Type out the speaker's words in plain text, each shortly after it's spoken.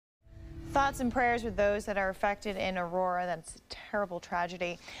Thoughts and prayers with those that are affected in Aurora. That's a terrible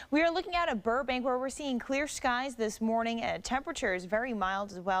tragedy. We are looking out at Burbank, where we're seeing clear skies this morning and temperatures very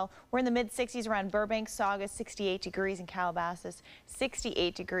mild as well. We're in the mid-60s around Burbank, Saugus, 68 degrees in Calabasas,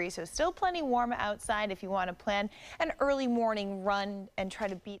 68 degrees. So still plenty warm outside if you want to plan an early morning run and try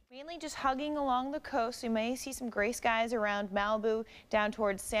to beat. Mainly just hugging along the coast. You may see some gray skies around Malibu, down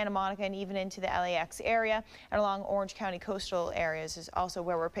towards Santa Monica, and even into the LAX area. And along Orange County coastal areas is also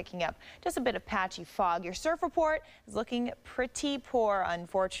where we're picking up just a bit of patchy fog. Your surf report is looking pretty poor,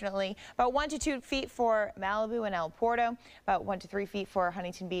 unfortunately. About 1 to 2 feet for Malibu and El Porto, about 1 to 3 feet for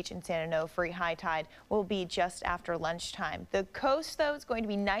Huntington Beach and Santa Fe. High tide will be just after lunchtime. The coast, though, is going to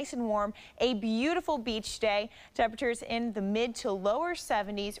be nice and warm. A beautiful beach day. Temperatures in the mid to lower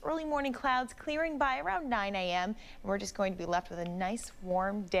 70s. Early morning clouds clearing by around 9 a.m. And we're just going to be left with a nice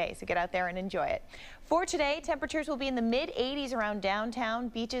warm day. So get out there and enjoy it. For today, temperatures will be in the mid-80s around downtown,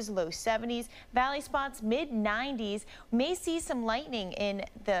 beaches low 70s, valley spots mid-90s. May see some lightning in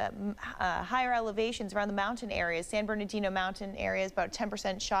the higher elevations around the mountain areas. San Bernardino mountain areas, about a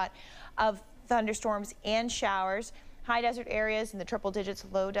 10% shot of thunderstorms and showers. High desert areas in the triple digits,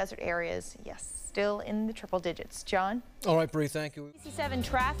 low desert areas, yes, still in the triple digits. John? All right, Bree, thank you. KABC7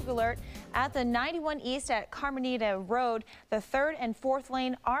 traffic alert at the 91 East at Carmenita Road. The 3rd and 4th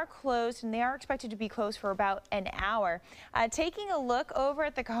lane are closed, and they are expected to be closed for about an hour. Taking a look over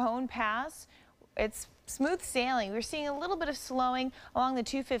at the Cajon Pass, it's smooth sailing. We're seeing a little bit of slowing along the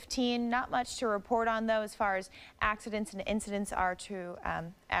 215. Not much to report on, though, as far as accidents and incidents are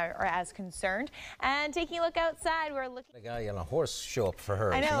as concerned. And taking a look outside, we're looking. A guy on a horse show up for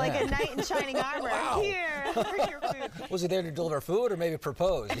her. I know, like a knight in shining armor. Wow. Here for your food. Was he there to deliver food or maybe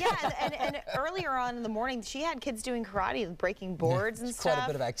propose? Yeah, and earlier on in the morning, she had kids doing karate, breaking boards and stuff. Quite a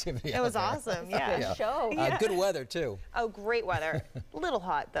bit of activity. It was awesome. Yeah. Show. Good weather too. Oh, great weather. A little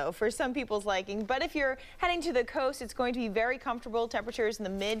hot though for some people's liking, but if you're heading to the coast, it's going to be very comfortable. Temperatures in the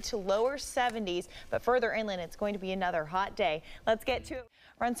mid to lower 70s, but further inland, it's going to be another hot day. Let's get to it.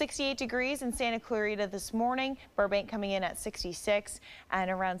 Around 68 degrees in Santa Clarita this morning. Burbank coming in at 66 and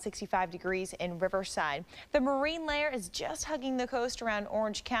around 65 degrees in Riverside. The marine layer is just hugging the coast around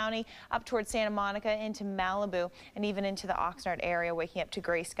Orange County, up towards Santa Monica into Malibu and even into the Oxnard area, waking up to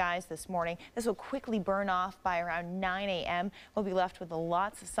gray skies this morning. This will quickly burn off by around 9 a.m. We'll be left with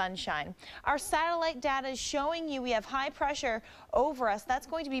lots of sunshine. Our satellite data is showing you we have high pressure over us. That's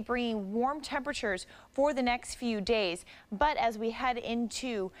going to be bringing warm temperatures for the next few days. But as we head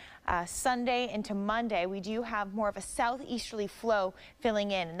into Sunday into Monday, we do have more of a southeasterly flow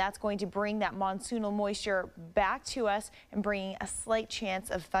filling in, and that's going to bring that monsoonal moisture back to us and bringing a slight chance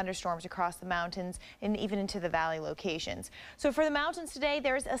of thunderstorms across the mountains and even into the valley locations. So for the mountains today,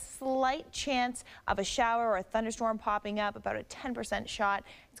 there's a slight chance of a shower or a thunderstorm popping up, about a 10% shot.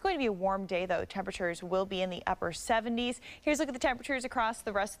 It's going to be a warm day, though. Temperatures will be in the upper 70s. Here's a look at the temperatures across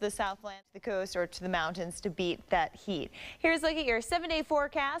the rest of the Southland, to the coast or to the mountains to beat that heat. Here's a look at your 7-day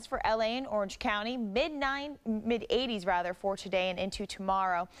forecast for LA and Orange County, mid-80s rather for today and into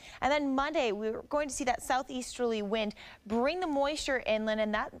tomorrow. And then Monday, we're going to see that southeasterly wind bring the moisture inland,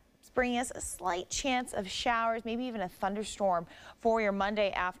 and that's bringing us a slight chance of showers, maybe even a thunderstorm for your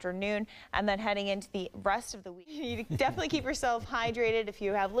Monday afternoon. And then heading into the rest of the week, you definitely keep yourself hydrated. If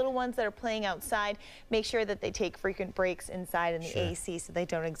you have little ones that are playing outside, make sure that they take frequent breaks inside in the AC so they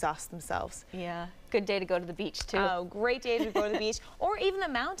don't exhaust themselves. Yeah. Good day to go to the beach, too. Oh, great day to go to the beach or even the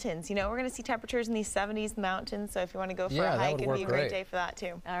mountains. You know, we're going to see temperatures in these 70s in the mountains. So if you want to go for a hike, it'd be a great day for that,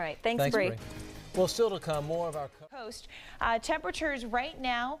 too. All right. Thanks, Bree. Well, still to come, more of our coast. Temperatures right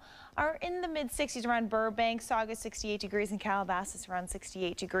now are in the mid-60s around Burbank, Saugus 68 degrees, and Calabasas around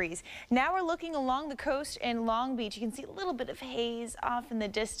 68 degrees. Now we're looking along the coast in Long Beach. You can see a little bit of haze off in the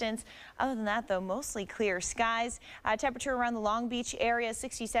distance. Other than that, though, mostly clear skies. Temperature around the Long Beach area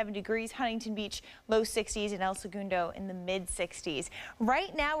 67 degrees, Huntington Beach low 60s, and El Segundo in the mid-60s.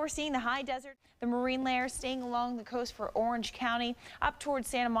 Right now we're seeing the high desert, the marine layer staying along the coast for Orange County, up towards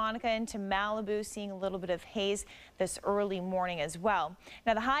Santa Monica into Malibu, seeing a little bit of haze this early morning as well.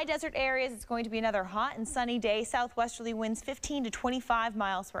 Now the high desert areas, it's going to be another hot and sunny day. Southwesterly winds 15 to 25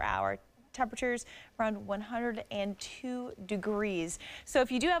 miles per hour. Temperatures around 102 degrees. So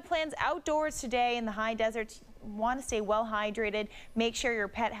if you do have plans outdoors today in the high deserts, want to stay well hydrated, make sure your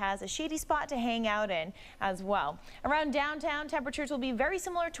pet has a shady spot to hang out in as well. Around downtown, temperatures will be very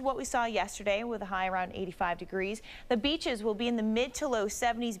similar to what we saw yesterday with a high around 85 degrees. The beaches will be in the mid to low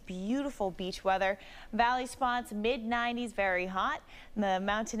 70s, beautiful beach weather. Valley spots mid-90s, very hot. The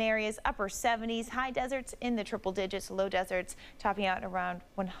mountain areas upper 70s, high deserts in the triple digits, low deserts topping out around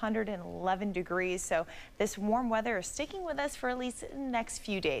 111 degrees. So this warm weather is sticking with us for at least the next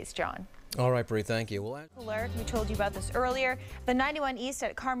few days, John. All right, Bree, thank you. Alert, we told you about this earlier. The 91 East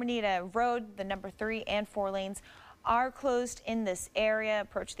at Carmenita Road, the number 3 and 4 lanes are closed in this area.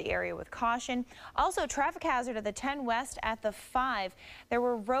 Approach the area with caution. Also, traffic hazard at the 10 West at the 5. There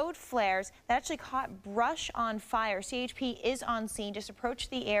were road flares that actually caught brush on fire. CHP is on scene. Just approach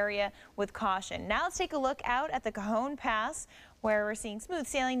the area with caution. Now let's take a look out at the Cajon Pass, where we're seeing smooth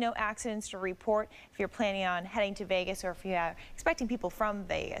sailing, no accidents to report if you're planning on heading to Vegas or if you are expecting people from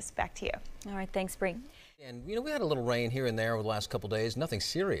Vegas. Back to you. All right, thanks, Bree. And, we had a little rain here and there over the last couple days. Nothing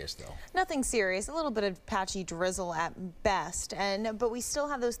serious, though. Nothing serious. A little bit of patchy drizzle at best. But we still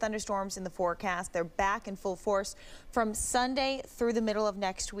have those thunderstorms in the forecast. They're back in full force from Sunday through the middle of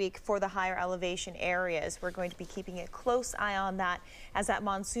next week for the higher elevation areas. We're going to be keeping a close eye on that as that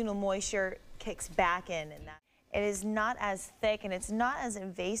monsoonal moisture kicks back in. And it is not as thick and it's not as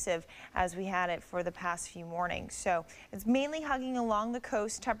invasive as we had it for the past few mornings. So it's mainly hugging along the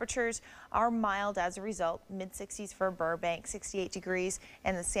coast. Temperatures are mild as a result. Mid-60s for Burbank, 68 degrees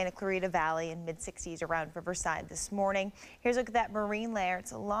in the Santa Clarita Valley, and mid-60s around Riverside this morning. Here's a look at that marine layer.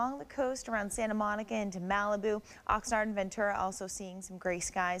 It's along the coast around Santa Monica into Malibu. Oxnard and Ventura also seeing some gray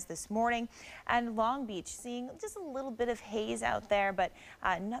skies this morning. And Long Beach seeing just a little bit of haze out there, but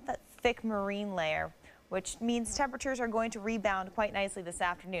not that thick marine layer, which means temperatures are going to rebound quite nicely this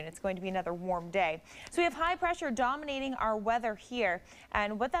afternoon. It's going to be another warm day. So we have high pressure dominating our weather here,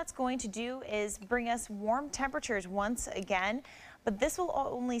 and what that's going to do is bring us warm temperatures once again, but this will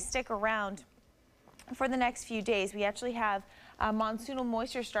only stick around for the next few days. We actually have monsoonal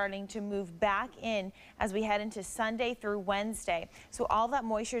moisture starting to move back in as we head into Sunday through Wednesday. So all that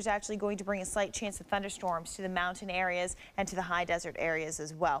moisture is actually going to bring a slight chance of thunderstorms to the mountain areas and to the high desert areas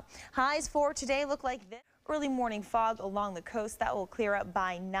as well. Highs for today look like this. Early morning fog along the coast that will clear up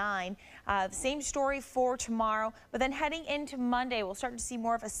by 9. Same story for tomorrow, but then heading into Monday, we'll start to see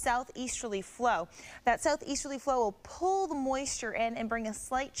more of a southeasterly flow. That southeasterly flow will pull the moisture in and bring a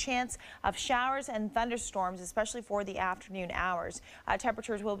slight chance of showers and thunderstorms, especially for the afternoon hours.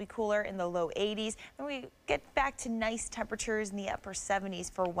 Temperatures will be cooler in the low 80s. Then we get back to nice temperatures in the upper 70s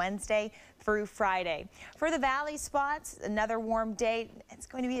for Wednesday through Friday. For the valley spots, another warm day. It's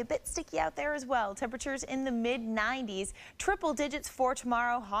going to be a bit sticky out there as well. Temperatures in the mid 90s, triple digits for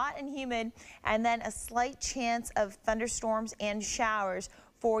tomorrow, hot and humid, and then a slight chance of thunderstorms and showers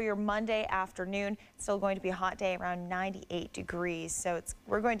for your Monday afternoon. It's still going to be a hot day around 98 degrees. So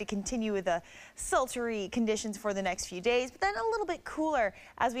we're going to continue with the sultry conditions for the next few days, but then a little bit cooler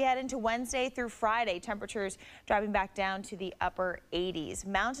as we head into Wednesday through Friday. Temperatures dropping back down to the upper 80s.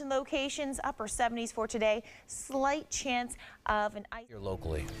 Mountain locations, upper 70s for today. Slight chance of an ice. Here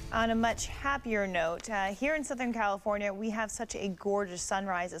locally. On a much happier note, here in Southern California, we have such a gorgeous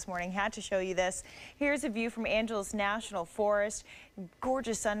sunrise this morning. Had to show you this. Here's a view from Angeles National Forest.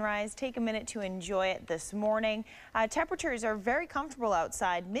 Gorgeous sunrise. Take a minute to enjoy it this morning. Temperatures are very comfortable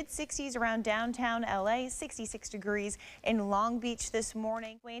outside. Mid 60s around downtown LA, 66 degrees in Long Beach this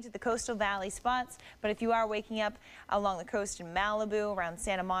morning. Way into the coastal valley spots, but if you are waking up along the coast in Malibu, around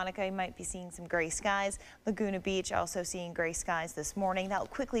Santa Monica, you might be seeing some gray skies. Laguna Beach also seeing gray skies this morning. That will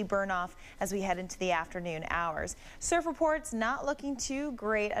quickly burn off as we head into the afternoon hours. Surf reports not looking too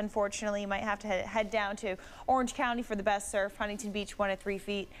great, unfortunately. You might have to head down to Orange County for the best surf. Huntington Beach 1 to 3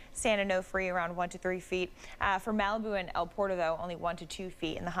 feet. Santa No Free around 1 to 3 feet. For Malibu and El Porto, though, only 1 to 2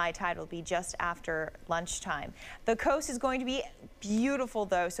 feet, and the high tide will be just after lunchtime. The coast is going to be beautiful,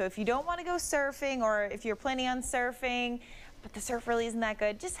 though, so if you don't want to go surfing, or if you're planning on surfing, but the surf really isn't that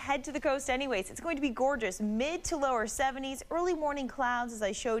good, just head to the coast anyways. It's going to be gorgeous. Mid to lower 70s, early morning clouds, as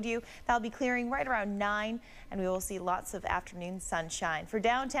I showed you. That'll be clearing right around 9, and we will see lots of afternoon sunshine. For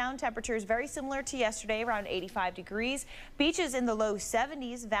downtown, temperatures very similar to yesterday, around 85 degrees. Beaches in the low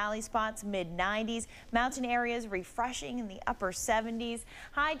 70s, valley spots mid 90s. Mountain areas refreshing in the upper 70s.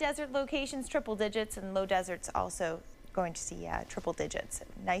 High desert locations, triple digits, and low deserts also going to see triple digits.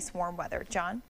 Nice warm weather. John?